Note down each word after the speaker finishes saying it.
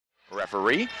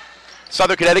referee.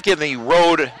 Southern Connecticut in the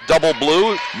road double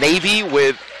blue, navy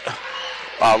with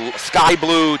sky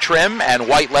blue trim and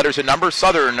white letters and numbers,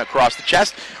 Southern across the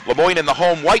chest. Lemoyne in the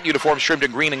home white uniforms trimmed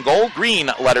in green and gold, green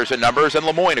letters and numbers, and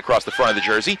Lemoyne across the front of the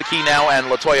jersey. The key now and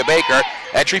Latoya Baker.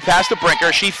 Entry pass to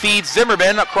Brinker. She feeds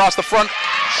Zimmerman across the front,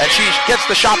 and she gets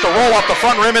the shot to roll off the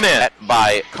front rim and in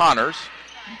by Connors.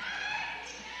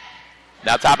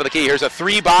 Now top of the key. Here's a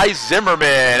three by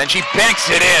Zimmerman, and she banks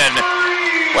it in.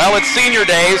 Well, it's senior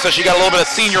day, so she got a little bit of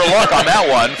senior luck on that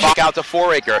one. Back out to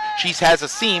Foraker. She has a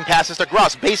seam, passes to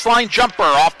Gruss. Baseline jumper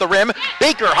off the rim.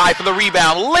 Baker high for the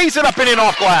rebound, lays it up and in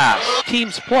off glass.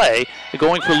 Teams play, they're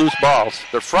going for loose balls.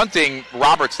 They're fronting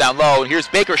Roberts down low, and here's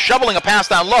Baker shoveling a pass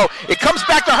down low. It comes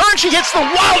back to her, and she hits the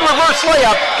wild reverse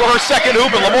layup for her second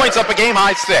hoop, and Lemoyne's up a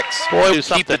game-high 6. Boy, do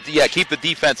something. Keep the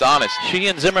defense honest. She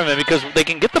and Zimmerman, because they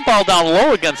can get the ball down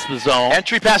low against the zone.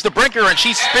 Entry pass to Brinker, and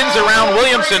she spins around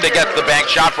Williamson to get the bank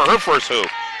shot for her first hoop.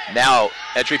 Now,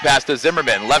 entry pass to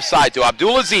Zimmerman, left side to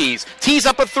Abdulaziz. Tees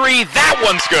up a three. That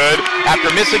one's good after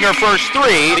missing her first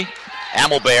three.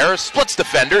 Amelbear splits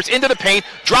defenders into the paint,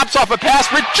 drops off a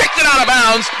pass, rejected out of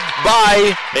bounds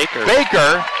by Baker.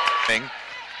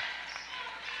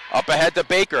 Up ahead to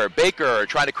Baker. Baker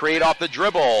trying to create off the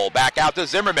dribble. Back out to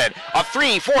Zimmerman. A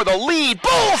three for the lead.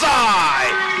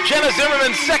 Bullseye! Jenna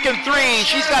Zimmerman's second three.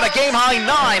 She's got a game-high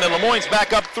 9, and Lemoyne's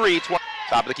back up 3.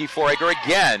 Top of the key, Foraker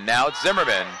again. Now it's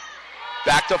Zimmerman.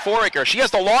 Back to Foraker. She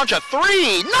has to launch a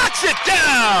three. Knocks it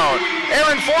down!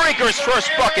 Erin Foraker's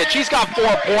first bucket. She's got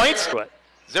 4 points.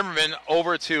 Zimmerman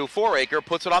over to Foraker,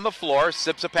 puts it on the floor,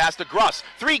 sips a pass to Gruss.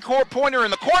 Three-pointer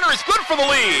in the corner is good for the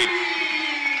lead.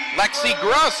 Lexi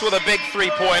Gruss with a big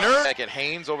three-pointer. Back at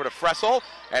Haynes over to Fressel,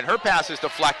 and her pass is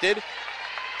deflected.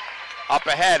 Up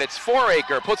ahead, it's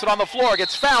Foraker, puts it on the floor,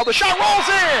 gets fouled, the shot rolls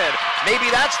in! Maybe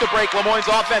that's the break Lemoyne's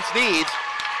offense needs.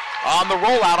 On the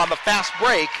rollout, on the fast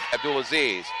break,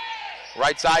 Abdulaziz.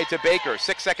 Right side to Baker,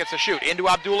 6 seconds to shoot, into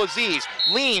Abdulaziz,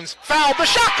 leans, fouled, the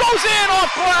shot goes in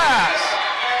off glass!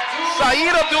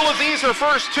 Saeed Abdulaziz, her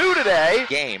first 2 today.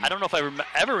 I don't know if I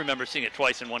ever remember seeing it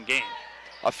twice in one game.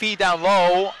 A feed down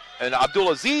low, and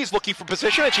Abdulaziz looking for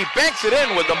position, and she banks it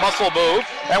in with the muscle move,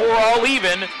 and we're all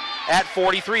even at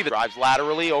 43. Drives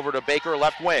laterally over to Baker,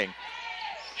 left wing.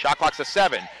 Shot clock's to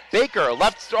 7. Baker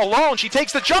left alone. She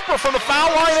takes the jumper from the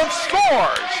foul line and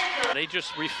scores. They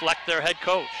just reflect their head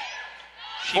coach.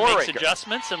 She makes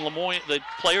adjustments, and Lemoyne, the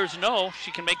players know she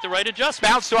can make the right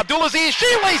adjustments. Bounce to Abdulaziz. She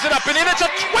lays it up and in. It's a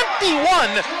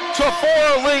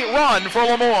 21-4 late run for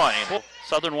Lemoyne.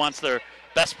 Southern wants their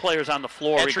best players on the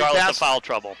floor regardless of foul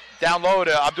trouble. Down low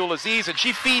to Abdulaziz, and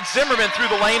she feeds Zimmerman through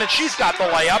the lane, and she's got the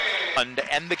layup. And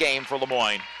to end the game for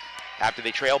Lemoyne after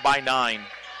they trailed by 9.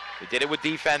 They did it with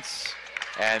defense,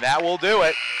 and that will do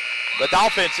it. The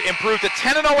Dolphins improved to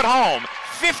 10-0 at home,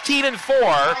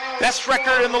 15-4, best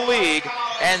record in the league,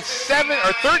 and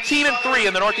 13-3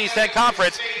 in the Northeast 10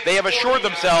 Conference. They have assured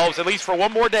themselves, at least for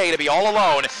one more day, to be all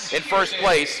alone in first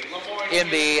place in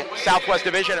the Southwest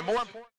Division, and more important.